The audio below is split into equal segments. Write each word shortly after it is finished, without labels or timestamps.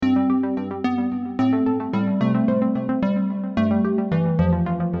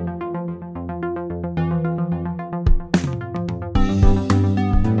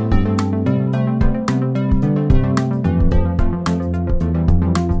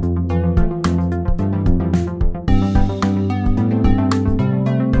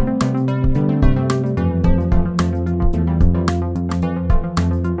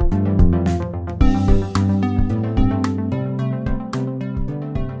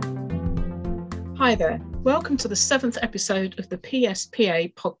Hi there, welcome to the 7th episode of the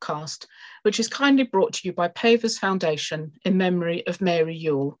PSPA podcast, which is kindly brought to you by Pavers Foundation in memory of Mary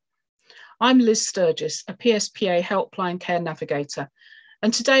Ewell. I'm Liz Sturgis, a PSPA helpline care navigator,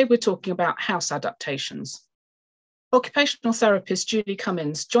 and today we're talking about house adaptations. Occupational therapist Julie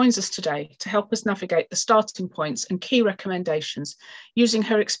Cummins joins us today to help us navigate the starting points and key recommendations using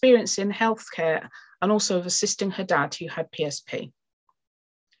her experience in healthcare and also of assisting her dad who had PSP.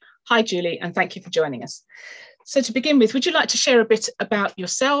 Hi, Julie, and thank you for joining us. So to begin with, would you like to share a bit about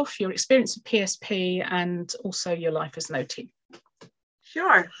yourself, your experience of PSP, and also your life as an OT?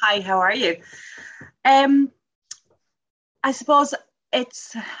 Sure. Hi, how are you? I suppose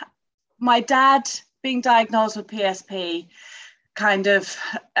it's my dad being diagnosed with PSP kind of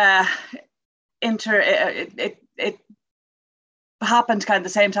it happened kind of the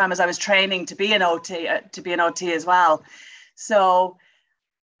same time as I was training to be an OT as well. So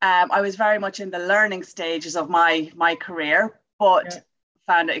I was very much in the learning stages of my career, but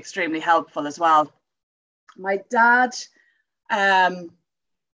found it extremely helpful as well. My dad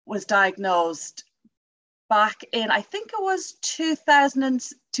was diagnosed back in, I think it was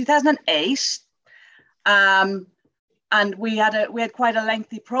 2008. And we had quite a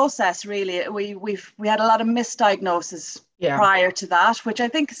lengthy process, really. We had a lot of misdiagnoses prior to that, which I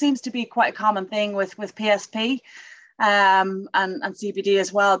think seems to be quite a common thing with PSP. And CBD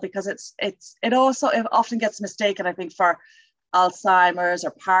as well, because it often gets mistaken, I think, for Alzheimer's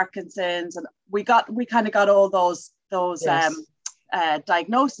or Parkinson's, and we kind of got all those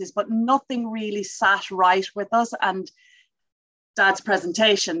diagnoses, but nothing really sat right with us, and Dad's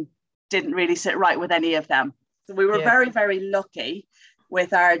presentation didn't really sit right with any of them. So we were very, very lucky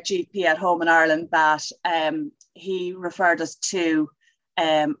with our GP at home in Ireland that he referred us to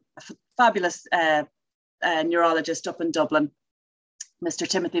a fabulous neurologist up in Dublin, Mr.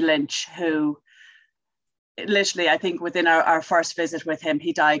 Timothy Lynch, who literally, I think within our first visit with him,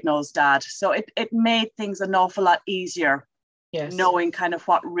 he diagnosed Dad. So it made things an awful lot easier, knowing kind of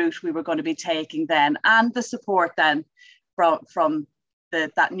what route we were going to be taking then, and the support then from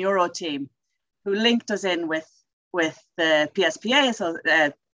that neuro team who linked us in with the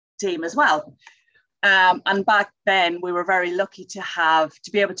PSPA team as well. And back then we were very lucky to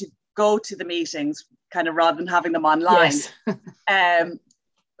be able to go to the meetings kind of rather than having them online.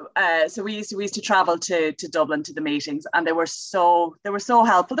 So we used to travel to Dublin to the meetings, and they were so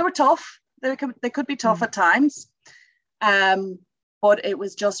helpful. They were tough. They could be tough at times, but it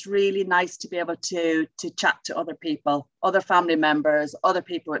was just really nice to be able to chat to other people, other family members, other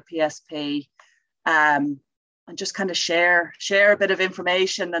people with PSP, and just kind of share a bit of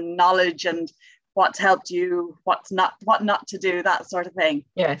information and knowledge and what's helped you, what not to do, that sort of thing.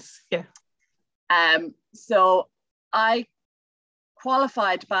 So I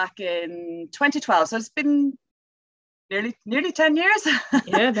qualified back in 2012. So it's been nearly 10 years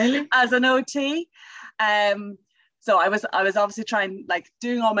as an OT. So I was obviously trying,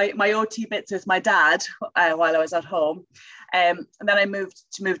 doing all my OT bits with my dad while I was at home. And then I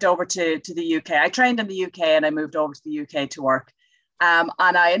moved over to the UK. I trained in the UK and I moved over to the UK to work. And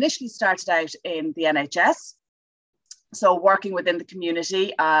I initially started out in the NHS. So working within the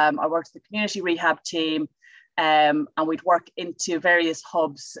community, I worked with the community rehab team, and we'd work into various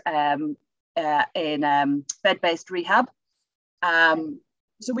hubs in bed-based rehab.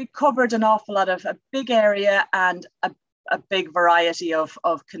 So we covered an awful lot of a big area and a big variety of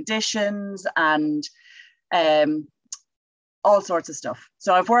conditions and all sorts of stuff.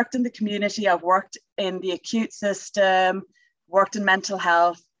 So I've worked in the community, I've worked in the acute system, worked in mental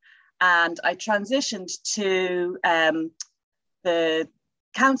health, and I transitioned to the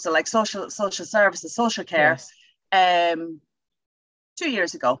council, like social services, social care, 2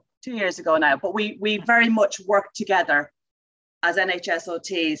 years ago now. But we very much work together as NHS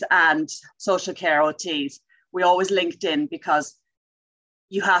OTs and social care OTs. We always linked in because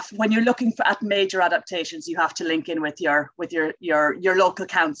when you're looking at major adaptations, you have to link in with your local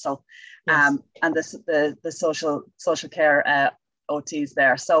council, and the social care OTs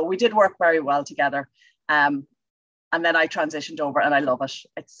there. So we did work very well together, and then I transitioned over, and I love it.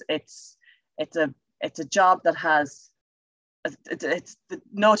 It's a job that has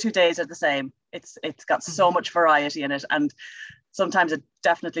no 2 days are the same. It's got so much variety in it, and sometimes it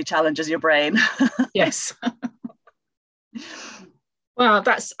definitely challenges your brain. Yes. Well,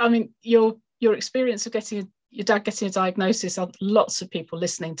 your experience of your dad getting a diagnosis, lots of people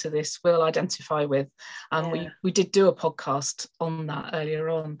listening to this will identify with. We did do a podcast on that earlier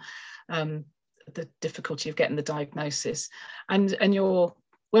on, the difficulty of getting the diagnosis, and your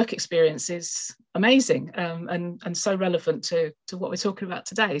work experience is amazing, and so relevant to what we're talking about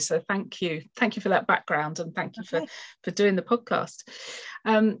today. So thank you for that background, and thank you for doing the podcast.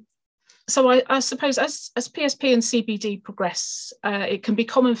 So I suppose as PSP and CBD progress, it can be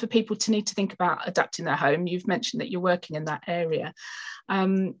common for people to need to think about adapting their home. You've mentioned that you're working in that area,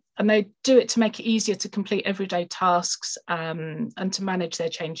 and they do it to make it easier to complete everyday tasks, and to manage their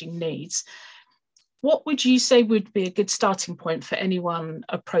changing needs. What would you say would be a good starting point for anyone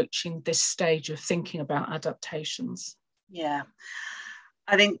approaching this stage of thinking about adaptations? Yeah,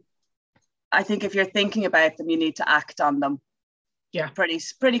 I think if you're thinking about them, you need to act on them. Yeah,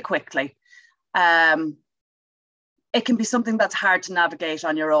 pretty quickly. It can be something that's hard to navigate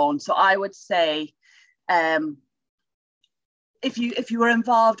on your own. So I would say, if you were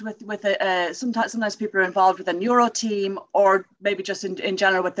involved with a sometimes people are involved with a neuro team, or maybe just in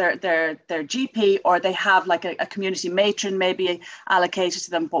general with their GP, or they have like a community matron maybe allocated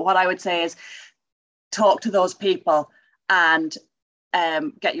to them. But what I would say is talk to those people and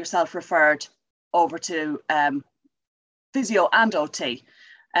get yourself referred over to physio and OT,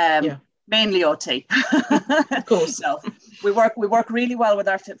 mainly OT. Of course. So we work really well with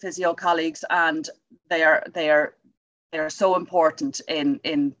our physio colleagues, and they are so important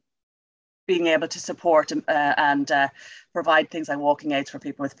in being able to support and provide things like walking aids for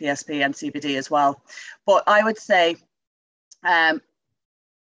people with PSP and CBD as well. But I would say,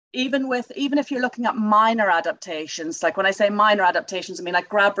 even if you're looking at minor adaptations, like when I say minor adaptations, I mean like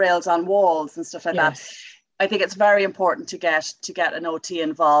grab rails on walls and stuff like that. I think it's very important to get an OT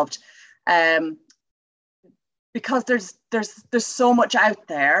involved, because there's so much out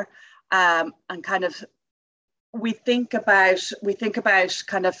there, and kind of we think about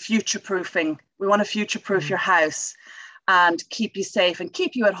kind of future proofing. We want to future proof your house and keep you safe and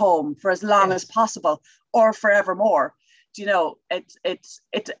keep you at home for as long as possible, or forevermore. You know, it's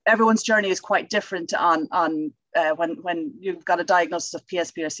everyone's journey is quite different on when you've got a diagnosis of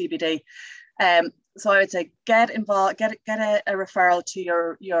PSP or CBD. So I would say get involved, get a referral to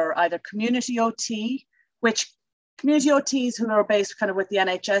your either community OT, which community OTs who are based kind of with the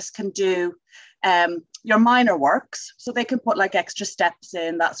NHS can do your minor works, so they can put like extra steps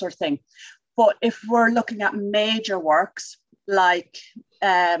in, that sort of thing. But if we're looking at major works like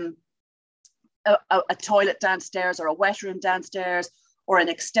a toilet downstairs, or a wet room downstairs, or an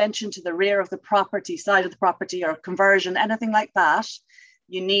extension to the rear of the property, side of the property, or conversion, anything like that,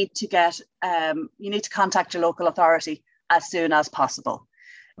 you need to contact your local authority as soon as possible,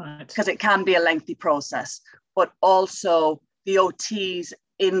 because it can be a lengthy process. But also the OTs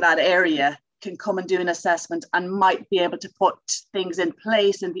in that area can come and do an assessment and might be able to put things in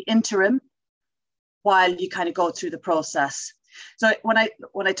place in the interim while you kind of go through the process. So when I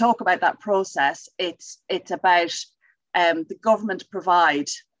talk about that process, it's about the government provide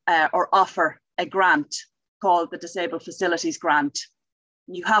or offer a grant called the Disabled Facilities Grant.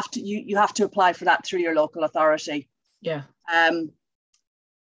 You have to apply for that through your local authority. Yeah.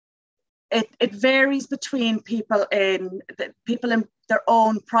 It varies between people in their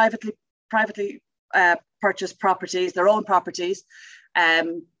own privately purchased properties, their own properties.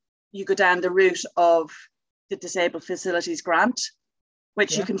 You go down the route of the Disabled Facilities Grant,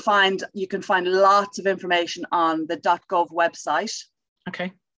 which you can find lots of information on the .gov website.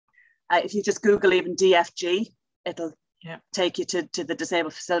 Okay. If you just Google even DFG, it'll take you to the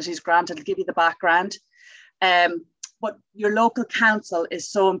Disabled Facilities Grant. It'll give you the background. But your local council is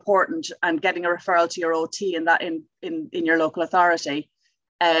so important, and getting a referral to your OT in your local authority,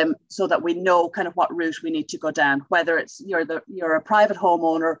 so that we know kind of what route we need to go down, whether it's you're a private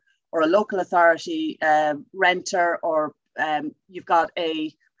homeowner or a local authority renter, or you've got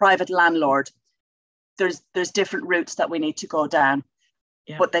a private landlord. There's different routes that we need to go down,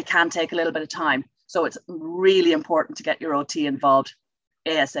 but they can take a little bit of time. So it's really important to get your OT involved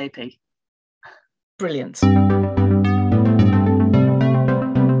ASAP. Brilliant.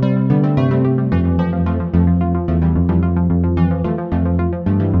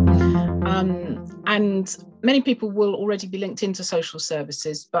 And many people will already be linked into social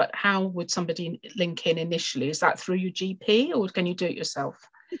services, but how would somebody link in initially? Is that through your GP, or can you do it yourself?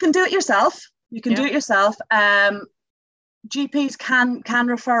 You can do it yourself. Do it yourself. GPs can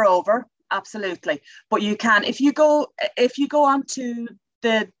refer over, absolutely. But you can, if you go onto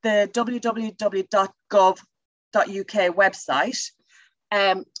the www.gov.uk website,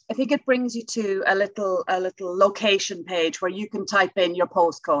 I think it brings you to a little location page where you can type in your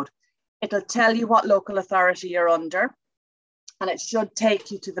postcode. It'll tell you what local authority you're under, and it should take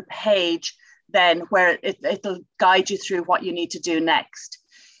you to the page then where it'll guide you through what you need to do next.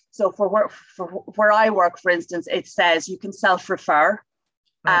 So for where I work, for instance, it says you can self-refer,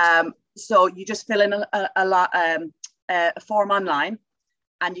 Right. So you just fill in a form online,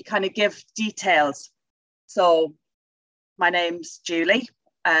 and you kind of give details. So my name's Julie.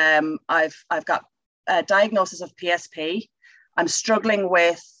 I've got a diagnosis of PSP. I'm struggling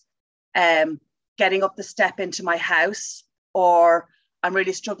with getting up the step into my house, or I'm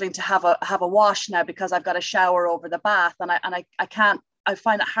really struggling to have a wash now because I've got a shower over the bath, and I can't. I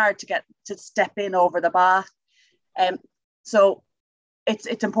find it hard to get to step in over the bath. So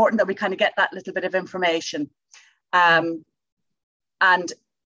it's important that we kind of get that little bit of information, and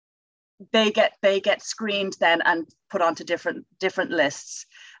they get screened then and put onto different lists,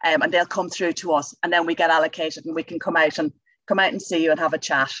 and they'll come through to us, and then we get allocated, and we can come out and see you and have a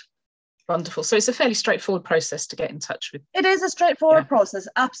chat. Wonderful. So it's a fairly straightforward process to get in touch with. It is a straightforward process,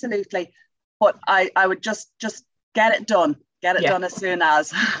 absolutely. But I would just get it done. Get it done as soon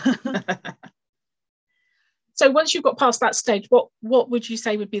as. So once you've got past that stage, what would you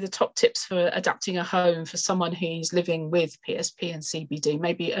say would be the top tips for adapting a home for someone who's living with PSP and CBD?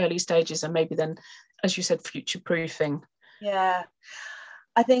 Maybe early stages, and maybe then, as you said, future proofing. Yeah,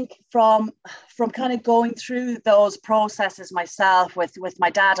 I think from kind of going through those processes myself with my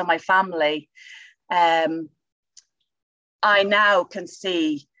dad and my family, I now can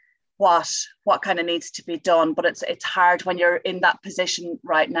see what kind of needs to be done. But it's hard when you're in that position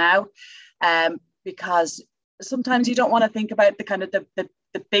right now, because sometimes you don't want to think about the kind of the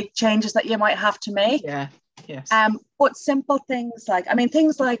big changes that you might have to make. Yeah. Yes. But simple things like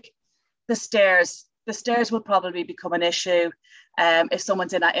the stairs. The stairs will probably become an issue if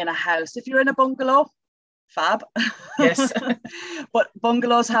someone's in a house. If you're in a bungalow, fab. Yes. But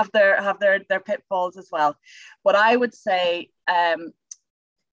bungalows have their pitfalls as well. But I would say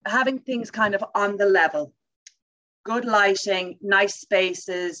having things kind of on the level, good lighting, nice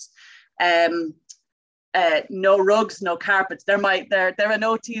spaces, no rugs, no carpets. They're an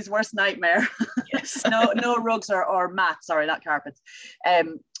OT's worst nightmare. Yes. no rugs or mats. Sorry, not carpets.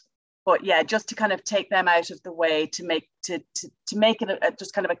 But yeah, just to kind of take them out of the way, to make it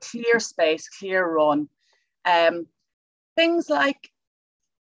just kind of a clear space, clear run. Things like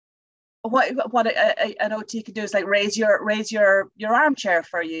what an OT can do is like raise your armchair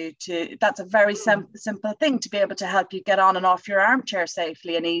for you to. That's a very simple thing to be able to help you get on and off your armchair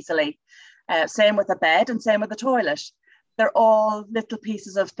safely and easily. Same with a bed and same with a toilet. They're all little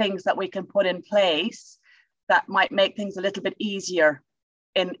pieces of things that we can put in place that might make things a little bit easier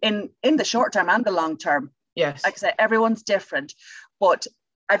in the short term and the long term. Yes. Like I said, everyone's different, but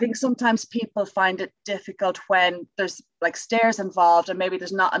I think sometimes people find it difficult when there's like stairs involved, and maybe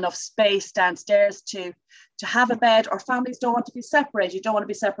there's not enough space downstairs to have a bed, or families don't want to be separated. You don't want to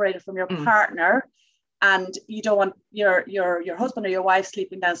be separated from your partner, and you don't want your husband or your wife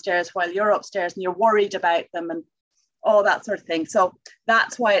sleeping downstairs while you're upstairs, and you're worried about them and all that sort of thing. So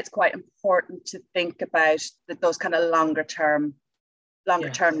that's why it's quite important to think about those kind of longer term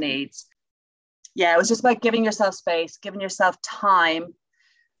needs. Yeah, it was just about giving yourself space, giving yourself time.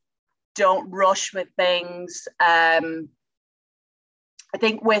 Don't rush with things. I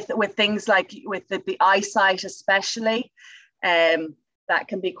think with things like with the eyesight especially, that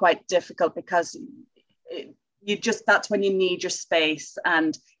can be quite difficult, because that's when you need your space.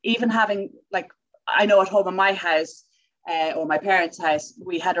 And even having, like, I know at home in my house, or my parents' house,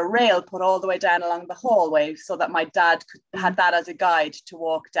 we had a rail put all the way down along the hallway so that my dad had that as a guide to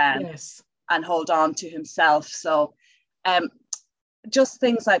walk down. Yes. And hold on to himself. So just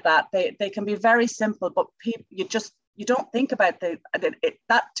things like that, they can be very simple, but you don't think about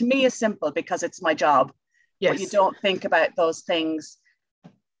that. To me is simple because it's my job. Yes. But you don't think about those things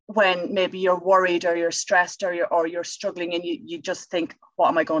when maybe you're worried or you're stressed or you're struggling, and you just think, what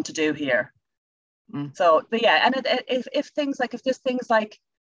am I going to do here? So, but yeah, and if there's things like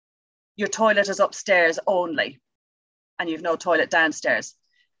your toilet is upstairs only and you've no toilet downstairs,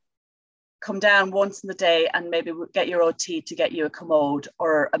 come down once in the day and maybe get your OT to get you a commode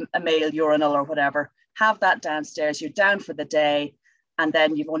or a male urinal or whatever. Have that downstairs. You're down for the day, and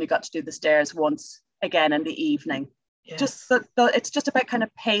then you've only got to do the stairs once again in the evening. Yes. It's just about kind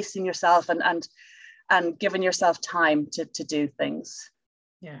of pacing yourself and giving yourself time to do things.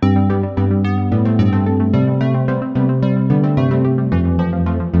 Yeah.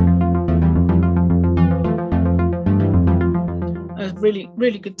 Really,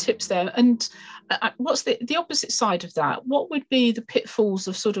 really good tips there. And what's the opposite side of that? What would be the pitfalls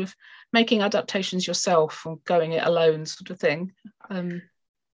of sort of making adaptations yourself and going it alone, sort of thing?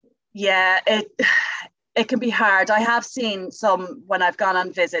 Yeah, it can be hard. I have seen some when I've gone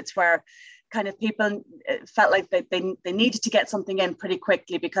on visits where kind of people felt like they needed to get something in pretty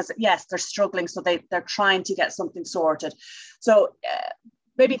quickly because, yes, they're struggling, so they're trying to get something sorted. So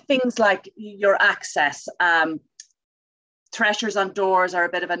maybe things like your access. Thresher's on doors are a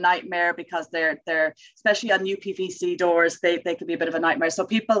bit of a nightmare because they're especially on new PVC doors, they can be a bit of a nightmare. So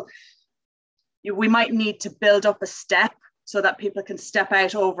we might need to build up a step so that people can step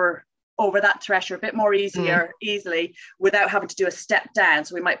out over that thresher a bit more easily without having to do a step down.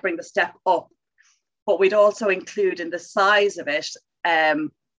 So we might bring the step up, but we'd also include in the size of it,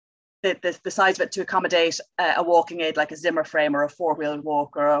 the size of it to accommodate a walking aid like a Zimmer frame or a four-wheel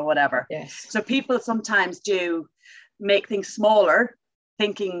walker or whatever. Yes. So people sometimes do make things smaller,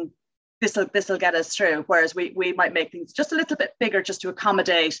 thinking this will get us through, whereas we might make things just a little bit bigger just to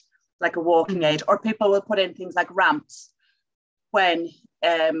accommodate like a walking aid. Or people will put in things like ramps when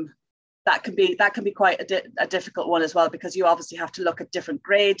that can be quite a difficult one as well, because you obviously have to look at different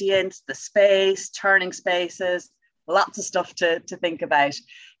gradients, the space, turning spaces, lots of stuff to think about.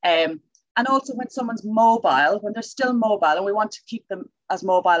 And also when someone's mobile, when they're still mobile, and we want to keep them as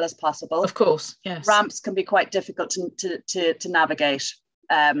mobile as possible. Of course, yes. Ramps can be quite difficult to navigate,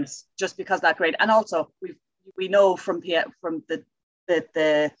 just because that grade. And also we know from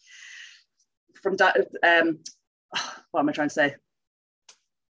what am I trying to say?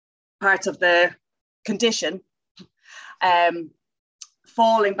 Parts of the condition,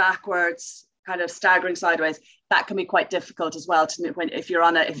 falling backwards, kind of staggering sideways, that can be quite difficult as well if you're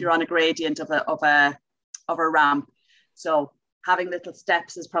on a gradient of a ramp. So having little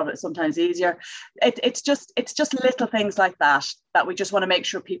steps is probably sometimes easier. It's just little things like that we just want to make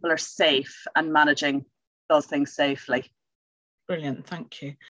sure people are safe and managing those things safely. Brilliant, thank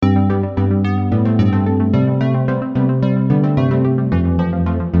you.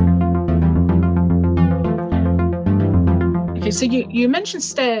 Okay, so you mentioned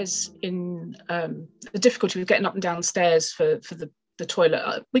stairs in the difficulty with getting up and down stairs for the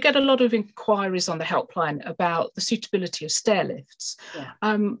toilet. We get a lot of inquiries on the helpline about the suitability of stair lifts. Yeah.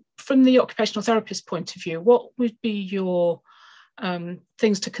 From the occupational therapist point of view, what would be your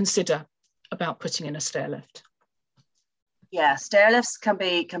things to consider about putting in a stair lift? Yeah, stair lifts can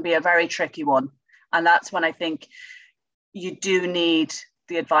be a very tricky one, and that's when I think you do need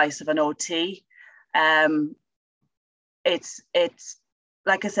the advice of an OT. It's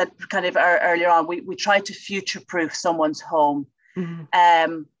like I said kind of earlier on, we try to future-proof someone's home.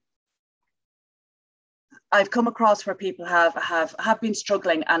 Mm-hmm. I've come across where people have been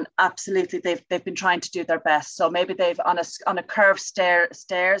struggling, and absolutely they've been trying to do their best. So maybe they've on a curved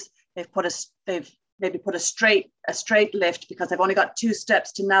stairs, they've maybe put a straight lift because they've only got 2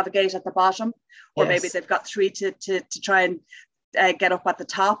 steps to navigate at the bottom, or maybe they've got 3 to try and get up at the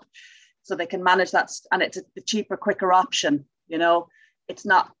top, so they can manage that. And it's the cheaper, quicker option. You know, it's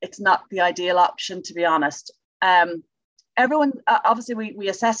not the ideal option, to be honest. Everyone, obviously we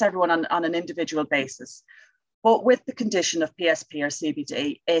assess everyone on an individual basis, but with the condition of PSP or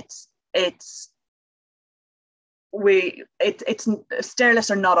CBD, stair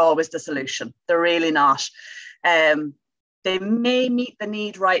lifts are not always the solution. They're really not. They may meet the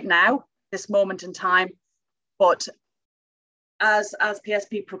need right now, this moment in time, but as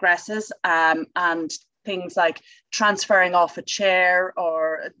PSP progresses, and things like transferring off a chair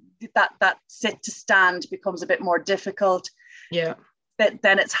or that sit to stand becomes a bit more difficult. Yeah.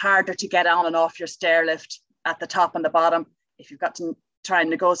 Then it's harder to get on and off your stair lift at the top and the bottom. If you've got to try and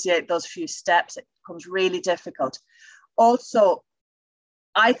negotiate those few steps, it becomes really difficult. Also,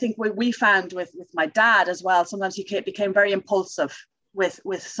 I think we found with my dad as well, sometimes he became very impulsive with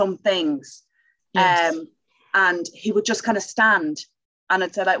some things. Yes. And he would just kind of stand, and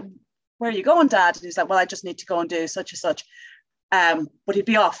I'd say, like, where are you going, Dad? And he's like, well, I just need to go and do such and such. But he'd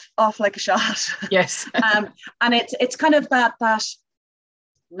be off like a shot. Yes. And it's kind of that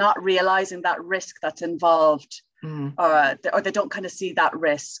not realizing that risk that's involved, or they don't kind of see that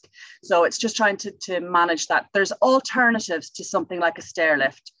risk. So it's just trying to manage that. There's alternatives to something like a stair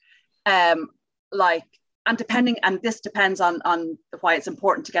lift, and this depends on why it's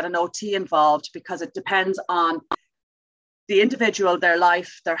important to get an OT involved, because it depends on the individual, their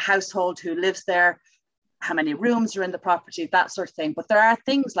life, their household, who lives there, how many rooms are in the property, that sort of thing. But there are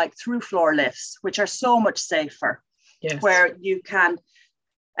things like through floor lifts, which are so much safer. Yes. Where you can,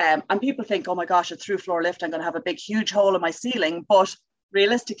 and people think, oh my gosh, a through floor lift, I'm going to have a big, huge hole in my ceiling. But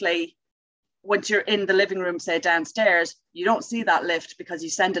realistically, once you're in the living room, say downstairs, you don't see that lift because you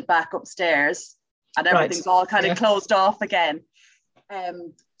send it back upstairs and everything's all kind of closed off again.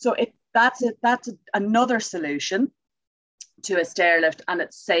 So that's another solution to a stair lift, and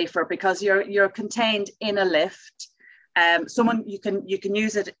it's safer because you're contained in a lift. Someone you can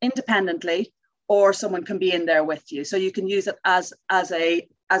use it independently, or someone can be in there with you. So you can use it as a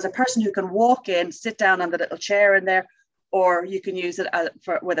person who can walk in, sit down on the little chair in there, or you can use it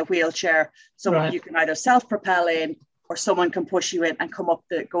with a wheelchair. So Right. you can either self-propel in, or someone can push you in and go up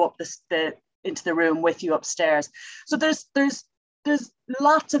the into the room with you upstairs. So there's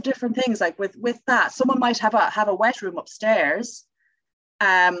lots of different things. Like with that, someone might have a wet room upstairs,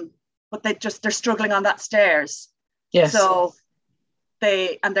 but they're struggling on that stairs. Yes. So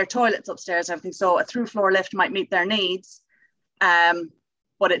their toilets upstairs and everything. So a through floor lift might meet their needs.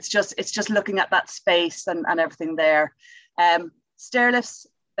 But it's just looking at that space and everything there. Stair lifts,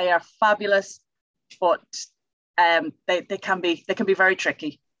 they are fabulous, but they can be very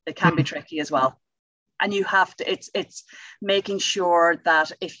tricky. They can be tricky as well. And you have to, it's making sure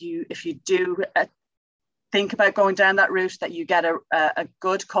that if you do think about going down that route, that you get a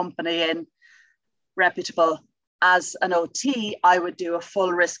good company in, reputable. As an OT, I would do a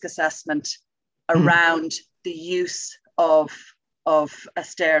full risk assessment around the use of a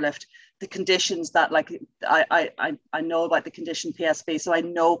stair lift, the conditions that, like, I know about the condition PSP, so I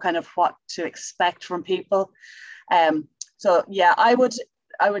know kind of what to expect from people. So yeah, I would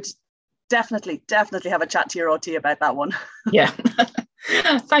definitely have a chat to your OT about that one. Yeah.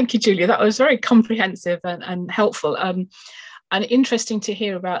 Thank you, Julia. That was very comprehensive and helpful. And interesting to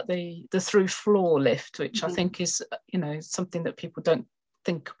hear about the through floor lift, which I think is, something that people don't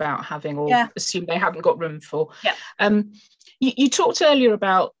think about having, or assume they haven't got room for. Yeah. You talked earlier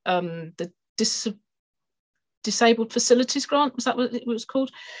about the Disabled Facilities Grant. Was that what it was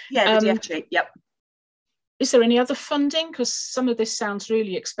called? Yeah, the DFG. Yep. Is there any other funding? Because some of this sounds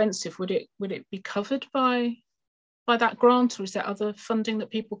really expensive. Would it be covered by that grant, or is there other funding that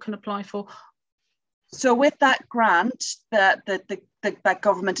people can apply for? So with that grant, that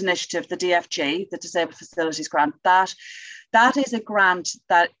government initiative, the DFG, the Disabled Facilities Grant, that is a grant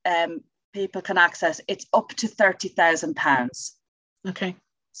that people can access. It's up to £30,000. Okay.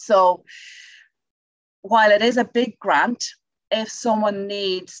 So while it is a big grant, if someone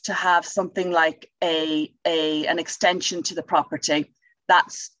needs to have something like an extension to the property,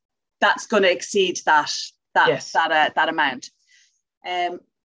 that's going to exceed that amount.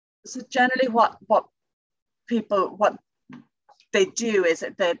 So generally, what they do is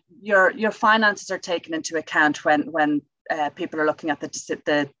that your finances are taken into account when people are looking at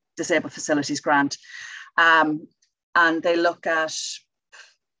the Disabled Facilities Grant, and they look at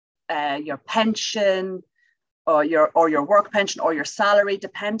your pension, or your work pension, or your salary,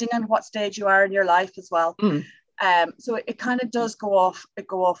 depending on what stage you are in your life as well. So it kind of does go off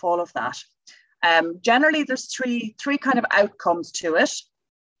all of that. Generally, there's three kind of outcomes to it.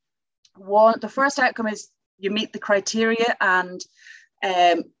 The first outcome is you meet the criteria, and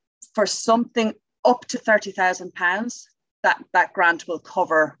for something up to £30,000, that grant will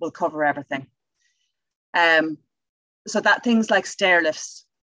cover everything. So that things like stair lifts,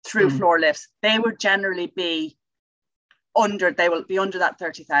 through floor lifts, they would generally be under that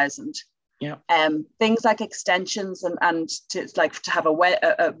 30,000. Yeah. Things like extensions and to have a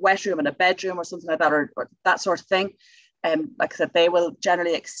wet room and a bedroom or something like that, or that sort of thing. Like I said, they will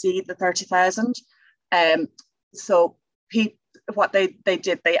generally exceed the 30,000. So what they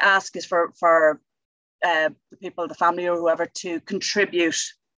ask is for the people, the family or whoever, to contribute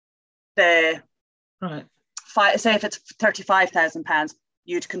say if it's £35,000,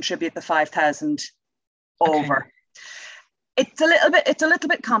 you'd contribute the 5,000 over. Okay. It's a little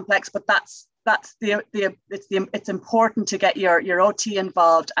bit complex, but it's important to get your OT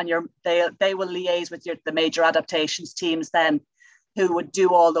involved, and they will liaise with the major adaptations teams then, who would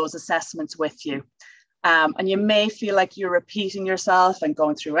do all those assessments with you. And you may feel like you're repeating yourself and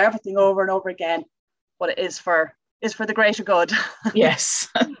going through everything over and over again, but it is for the greater good. Yes.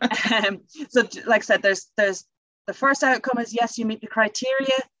 So like I said, there's the first outcome is, yes, you meet the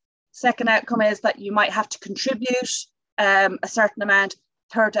criteria. Second outcome is that you might have to contribute a certain amount.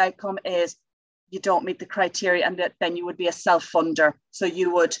 Third outcome is you don't meet the criteria, and then you would be a self-funder. So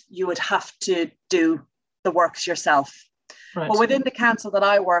you would have to do the works yourself. Right. But within the council that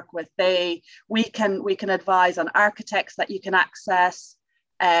I work with, we can advise on architects that you can access,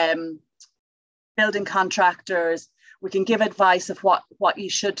 building contractors. We can give advice of what you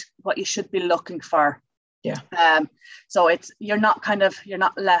should be looking for. Yeah. So you're not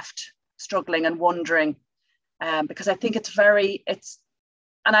left struggling and wondering, because I think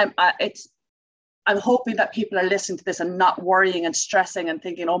I'm hoping that people are listening to this and not worrying and stressing and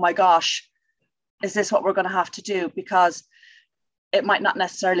thinking, oh my gosh, is this what we're going to have to do? Because it might not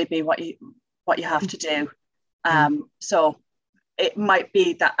necessarily be what you have to do. So it might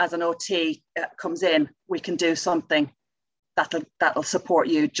be that as an OT comes in, we can do something that'll support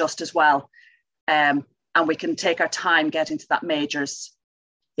you just as well. And we can take our time getting to that majors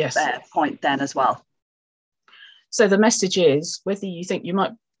point then as well. So the message is, whether you think you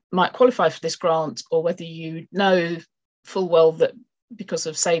might qualify for this grant, or whether you know full well that because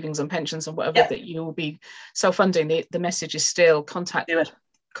of savings and pensions and whatever that you will be self-funding, the message is still contact your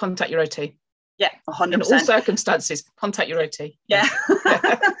OT. Yeah, 100%. In all circumstances, contact your OT. Yeah,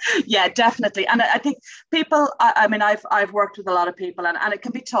 yeah, definitely. And I think people, I mean, I've worked with a lot of people, and it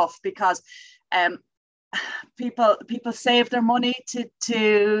can be tough because people save their money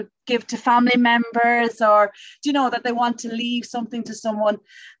to give to family members, or that they want to leave something to someone,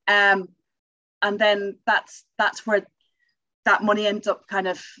 and then that's where that money ends up kind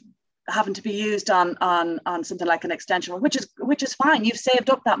of having to be used on something like an extension, which is fine. You've saved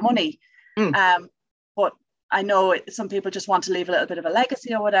up that money. But I know some people just want to leave a little bit of a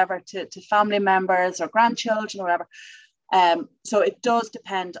legacy or whatever to family members or grandchildren or whatever. So it does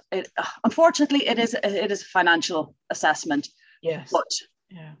depend. Unfortunately, it is a financial assessment. Yes. But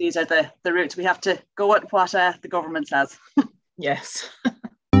these are the routes. We have to go at what the government says. Yes.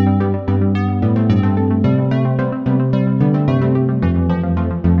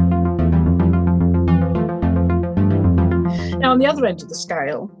 Now, on the other end of the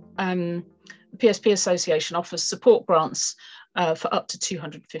scale, the PSP Association offers support grants for up to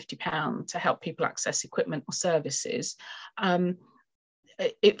 £250 to help people access equipment or services.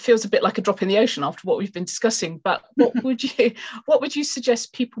 It feels a bit like a drop in the ocean after what we've been discussing, but what would you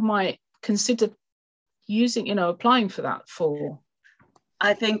suggest people might consider using, applying for that for?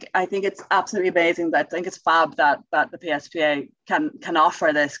 I think it's absolutely amazing. I think it's fab that the PSPA can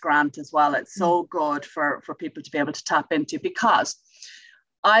offer this grant as well. It's so good for people to be able to tap into, because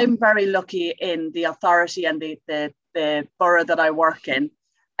I'm very lucky in the authority and the borough that I work in.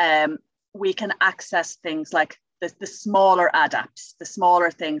 We can access things like the smaller adapts, the smaller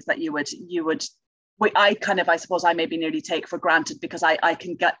things that I suppose I maybe nearly take for granted, because I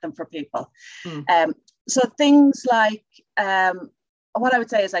can get them for people. So things like, what I would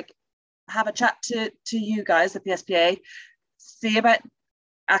say is, like, have a chat to you guys, the PSPA, see about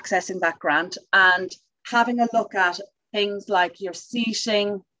accessing that grant, and having a look at things like your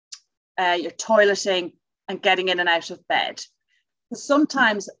seating, your toileting, and getting in and out of bed. Because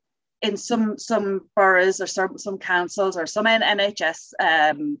sometimes in some boroughs or some councils or some NHS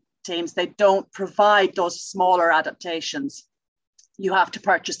teams, they don't provide those smaller adaptations. You have to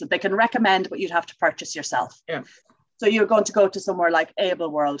purchase them. They can recommend, but you'd have to purchase yourself. Yeah. So you're going to go to somewhere like Able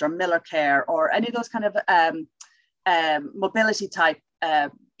World or Miller Care or any of those kind of mobility type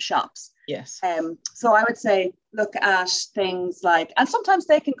shops. Yes. So I would say look at things like, and sometimes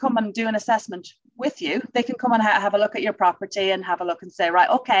they can come and do an assessment with you. They can come and have a look at your property and have a look and say, right,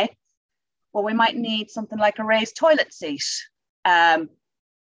 okay, well, we might need something like a raised toilet seat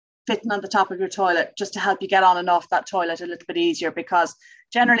fitting on the top of your toilet, just to help you get on and off that toilet a little bit easier, because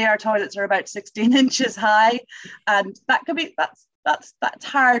generally our toilets are about 16 inches high, and that could be that's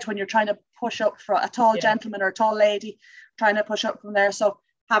hard when you're trying to push up for a tall gentleman or a tall lady trying to push up from there. So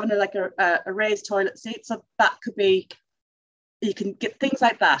having a raised toilet seat, so that could be, you can get things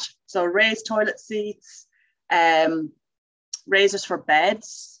like that. So raised toilet seats, raisers for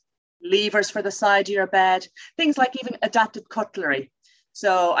beds, levers for the side of your bed, things like even adapted cutlery.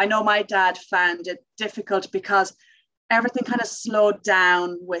 So I know my dad found it difficult because everything kind of slowed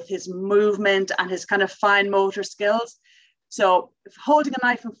down with his movement and his kind of fine motor skills. So if holding a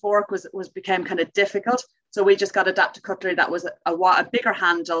knife and fork became kind of difficult. So we just got adapted cutlery that was a bigger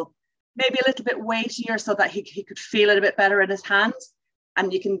handle, maybe a little bit weightier, so that he could feel it a bit better in his hands.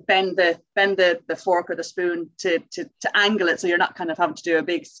 And you can bend the fork or the spoon to angle it, so you're not kind of having to do a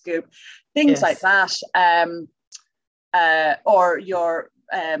big scoop. Things like that. Or your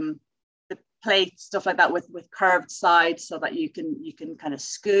the plate, stuff like that with curved sides, so that you can kind of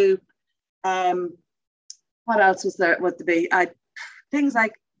scoop. What else was there? Would there be things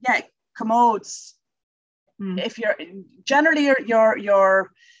like commodes? If you're generally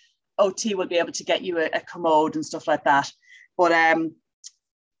your OT will be able to get you a commode and stuff like that, but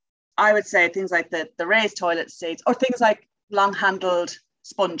I would say things like the raised toilet seats, or things like long handled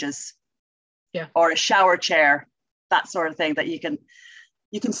sponges, or a shower chair. That sort of thing, that you can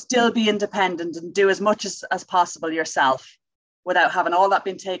still be independent and do as much as possible yourself without having all that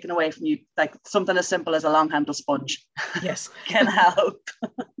being taken away from you. Like something as simple as a long handle sponge. Yes. Can help.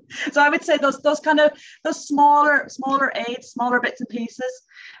 So I would say those smaller aids, smaller bits and pieces.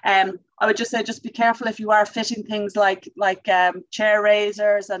 I would just say, just be careful if you are fitting things like chair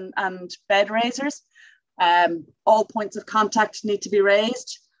raisers and bed raisers. All points of contact need to be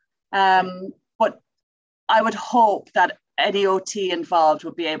raised. But I would hope that any OT involved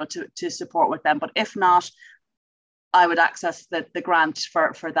would be able to support with them. But if not, I would access the grant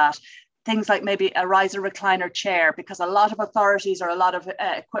for that. things like maybe a riser recliner chair, because a lot of authorities or a lot of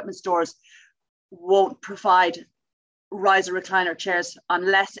equipment stores won't provide riser recliner chairs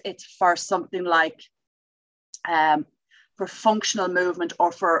unless it's for something like for functional movement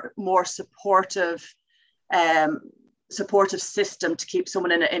or for more supportive system to keep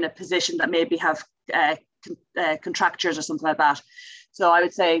someone in a position that maybe have contractures or something like that. So I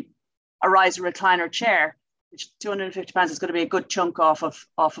would say a riser recliner chair, which £250 is going to be a good chunk off of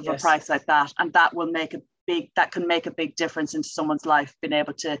a price like that, and that can make a big difference into someone's life, being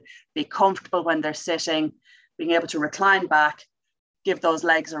able to be comfortable when they're sitting, being able to recline back, give those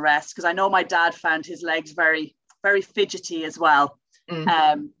legs a rest. Because I know my dad found his legs very, very fidgety as well.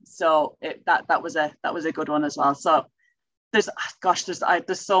 So that was a good one as well. So there's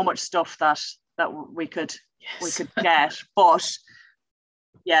so much stuff that we could get, but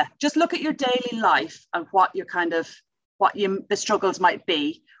yeah, just look at your daily life and what the struggles might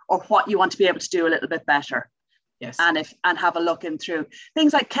be, or what you want to be able to do a little bit better. Yes. And have a look in through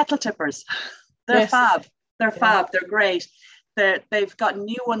things like kettle tippers. They're fab. They're fab. They're great. They've got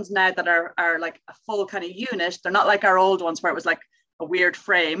new ones now that are like a full kind of unit. They're not like our old ones where it was like a weird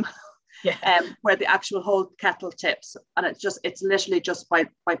frame. Where the actual whole kettle tips, and it's literally just by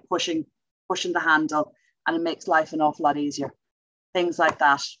pushing the handle, and it makes life an awful lot easier. Things like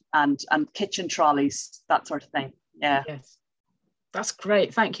that, and kitchen trolleys, that sort of thing. Yeah. Yes. That's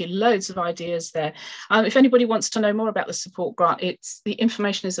great. Thank you. Loads of ideas there. If anybody wants to know more about the support grant, the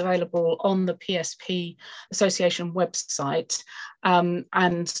information is available on the PSP Association website.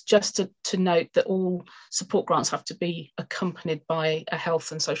 And just to note that all support grants have to be accompanied by a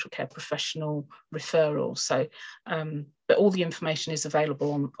health and social care professional referral. So, but all the information is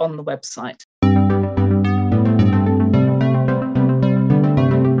available on the website.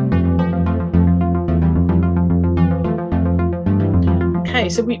 Okay,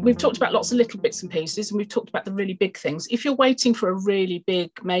 so we've talked about lots of little bits and pieces, and we've talked about the really big things. If you're waiting for a really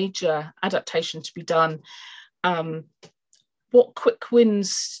big, major adaptation to be done, what quick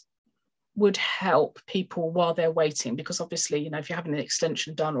wins would help people while they're waiting? Because obviously, if you're having an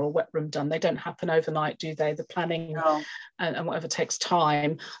extension done or a wet room done, they don't happen overnight, do they? The planning and whatever takes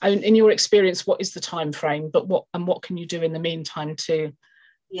time. In your experience, what is the time frame? But what can you do in the meantime to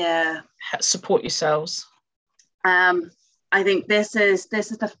support yourselves? I think this is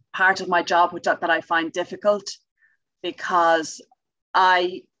the part of my job that I find difficult, because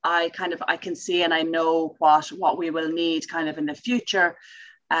I can see and I know what we will need kind of in the future,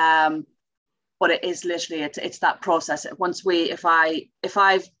 but it is literally it's that process. If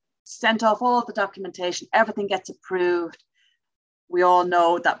I've sent off all the documentation, everything gets approved. We all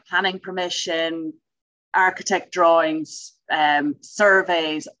know that planning permission, architect drawings,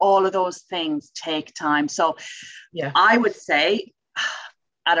 surveys, all of those things take time. So I would say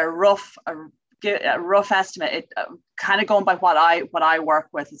at a rough estimate, it kind of going by what I work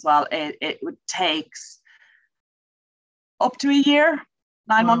with as well, it would take up to a year,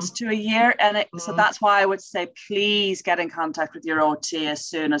 9 months to a year. And so that's why I would say, please get in contact with your OT as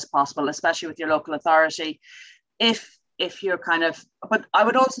soon as possible, especially with your local authority. If you're but I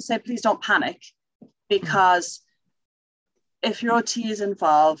would also say, please don't panic, because if your OT is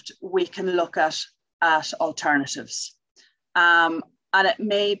involved, we can look at alternatives. And it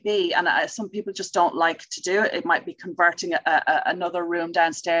may be, and some people just don't like to do it, it might be converting another room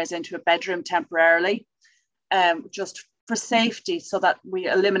downstairs into a bedroom temporarily, just for safety, so that we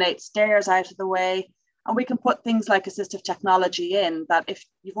eliminate stairs out of the way. And we can put things like assistive technology in, that if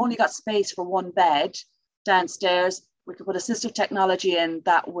you've only got space for one bed downstairs, we can put assistive technology in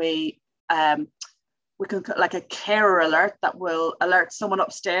that way. We can put like a carer alert that will alert someone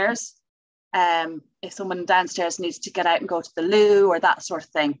upstairs if someone downstairs needs to get out and go to the loo or that sort of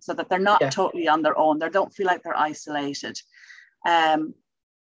thing, so that they're not totally on their own. They don't feel like they're isolated. That's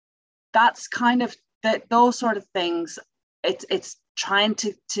kind of those sort of things. It's trying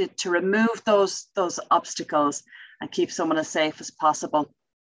to remove those obstacles and keep someone as safe as possible,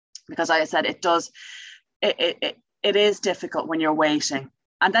 because like I said, it is difficult when you're waiting.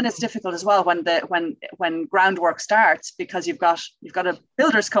 And then it's difficult as well when groundwork starts, because you've got a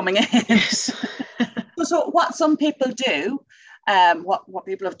builders coming in. Yes. So what some people do, what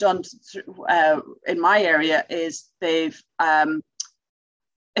people have done in my area is they've,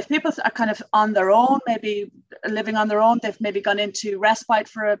 if people are kind of on their own, maybe living on their own, they've maybe gone into respite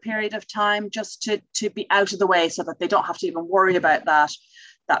for a period of time just to be out of the way, so that they don't have to even worry about that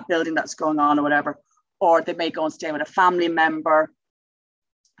building that's going on or whatever. Or they may go and stay with a family member.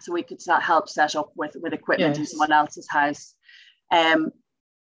 So we could help set up with equipment in someone else's house.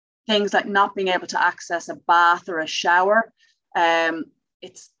 Things like not being able to access a bath or a shower.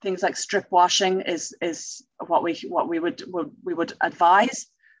 it's things like strip washing is what we would advise.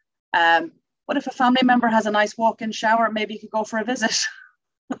 What if a family member has a nice walk-in shower? Maybe you could go for a visit.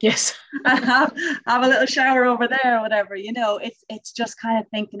 Yes. And have a little shower over there or whatever. It's just kind of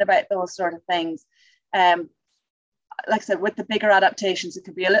thinking about those sort of things. Like I said, with the bigger adaptations, it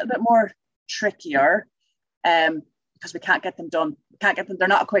could be a little bit more trickier, because we can't get them done. They're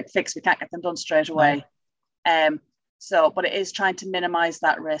not a quick fix. We can't get them done straight away. But it is trying to minimize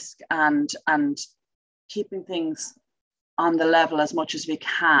that risk and keeping things on the level as much as we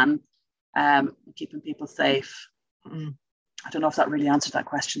can, keeping people safe. I don't know if that really answered that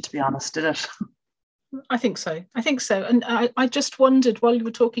question, to be honest, did it? I think so. And I just wondered, while you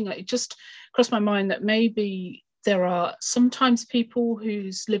were talking, it just crossed my mind that maybe there are sometimes people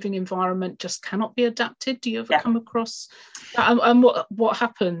whose living environment just cannot be adapted. Do you ever come across that? And what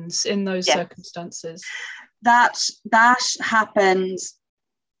happens in those circumstances? That happens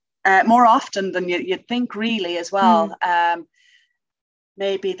more often than you'd think, really, as well.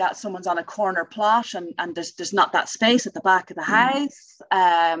 Maybe that someone's on a corner plot and there's not that space at the back of the house,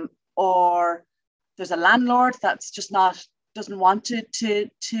 or there's a landlord that's just doesn't want to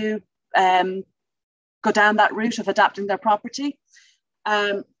go down that route of adapting their property.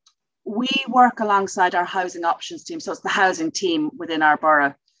 We work alongside our housing options team, so it's the housing team within our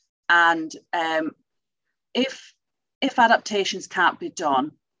borough. And if adaptations can't be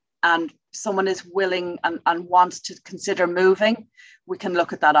done and someone is willing and wants to consider moving, we can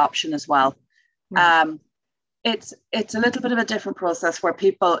look at that option as well. Right. It's a little bit of a different process where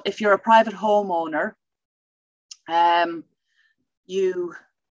people, if you're a private homeowner, you're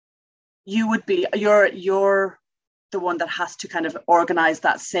the one that has to kind of organize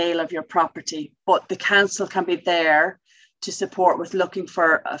that sale of your property, but the council can be there to support with looking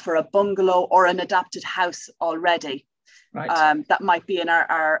for a bungalow or an adapted house already. Right. That might be in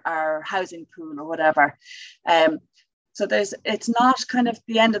our housing pool or whatever. So it's not kind of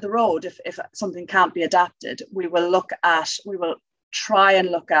the end of the road if something can't be adapted. We will try and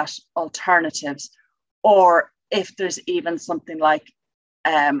look at alternatives, or if there's even something like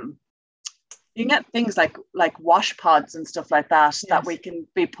you can get things like wash pods and stuff like that, that we can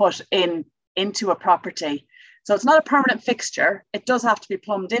be put into a property. So it's not a permanent fixture. It does have to be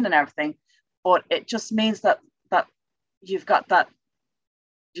plumbed in and everything, but it just means that you've got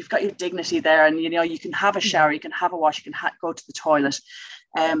your dignity there, and you can have a shower, you can have a wash, you can go to the toilet.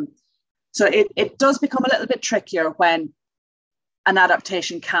 So it does become a little bit trickier when an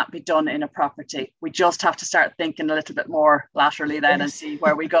adaptation can't be done in a property. We just have to start thinking a little bit more laterally then and see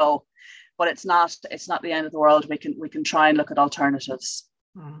where we go. But it's not the end of the world. We can try and look at alternatives.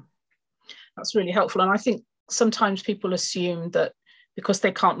 That's really helpful. And I think sometimes people assume that because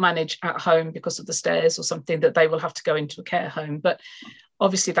they can't manage at home because of the stairs or something, that they will have to go into a care home. But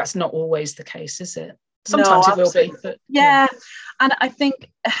obviously that's not always the case, is it? Sometimes it will be. But, yeah. And I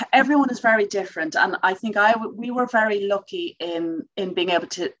think everyone is very different. And I think we were very lucky in being able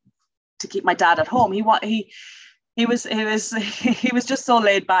to keep my dad at home. He was just so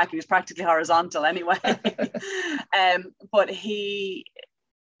laid back. He was practically horizontal anyway. But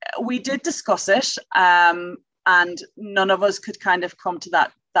we did discuss it, and none of us could kind of come to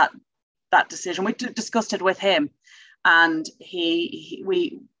that decision. We discussed it with him, and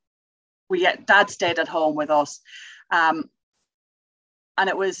Dad stayed at home with us, and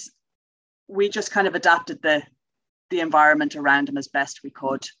we just kind of adapted the environment around him as best we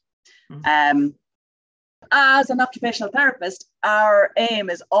could. As an occupational therapist, our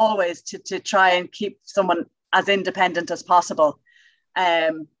aim is always to try and keep someone as independent as possible.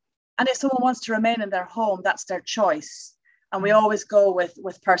 And if someone wants to remain in their home, that's their choice. And we always go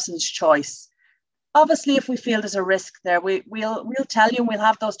with person's choice. Obviously, if we feel there's a risk there, we'll tell you, and we'll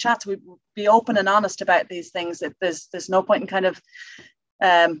have those chats. We'll be open and honest about these things. That there's no point in kind of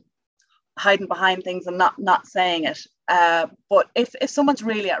hiding behind things and not saying it. But if someone's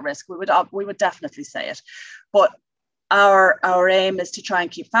really at risk, we would definitely say it. But our aim is to try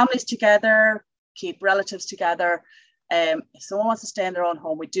and keep families together, keep relatives together. If someone wants to stay in their own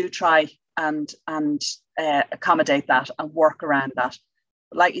home, we do try and accommodate that and work around that.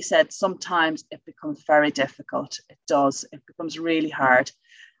 But like you said, sometimes it becomes very difficult. It does. It becomes really hard.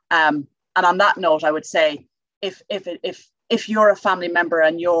 And on that note, I would say if you're a family member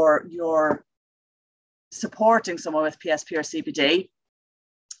and you're supporting someone with PSP or CBD,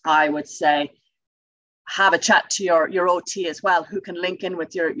 I would say have a chat to your OT as well, who can link in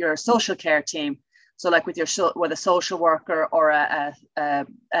with your social care team. So like with a social worker or a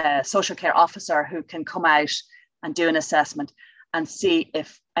social care officer who can come out and do an assessment and see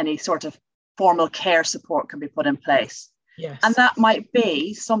if any sort of formal care support can be put in place. Yes. And that might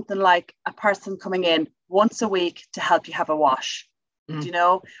be something like a person coming in once a week to help you have a wash, you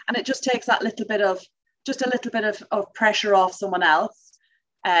know, and it just takes that little bit of pressure off someone else.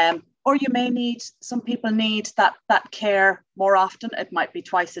 Or you may need, some people need that care more often. It might be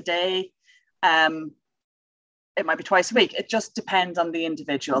twice a day. It might be twice a week. It just depends on the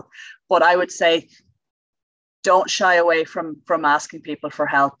individual. But I would say don't shy away from asking people for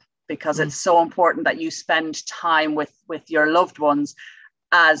help, because it's so important that you spend time with your loved ones,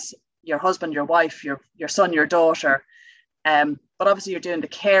 as your husband, your wife, your son, your daughter. But obviously you're doing the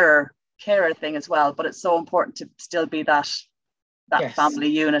carer thing as well. But it's so important to still be that yes. family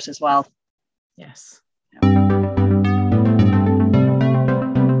unit as well. Yes.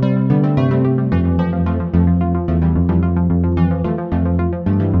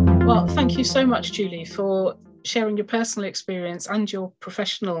 Well, thank you so much, Julie, for sharing your personal experience and your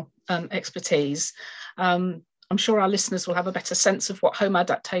professional expertise. I'm sure our listeners will have a better sense of what home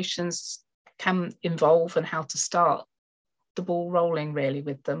adaptations can involve and how to start the ball rolling really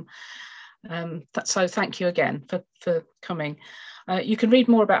with them. So thank you again for coming. You can read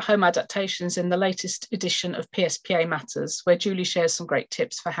more about home adaptations in the latest edition of PSPA Matters, where Julie shares some great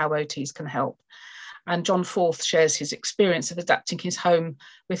tips for how OTs can help. And John Forth shares his experience of adapting his home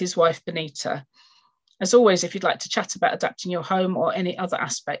with his wife, Benita. As always, if you'd like to chat about adapting your home or any other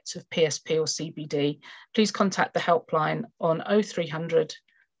aspects of PSP or CBD, please contact the helpline on 0300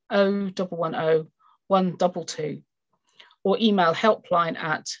 0110 122 or email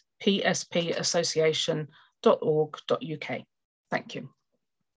helpline@pspassociation.org.uk. Thank you.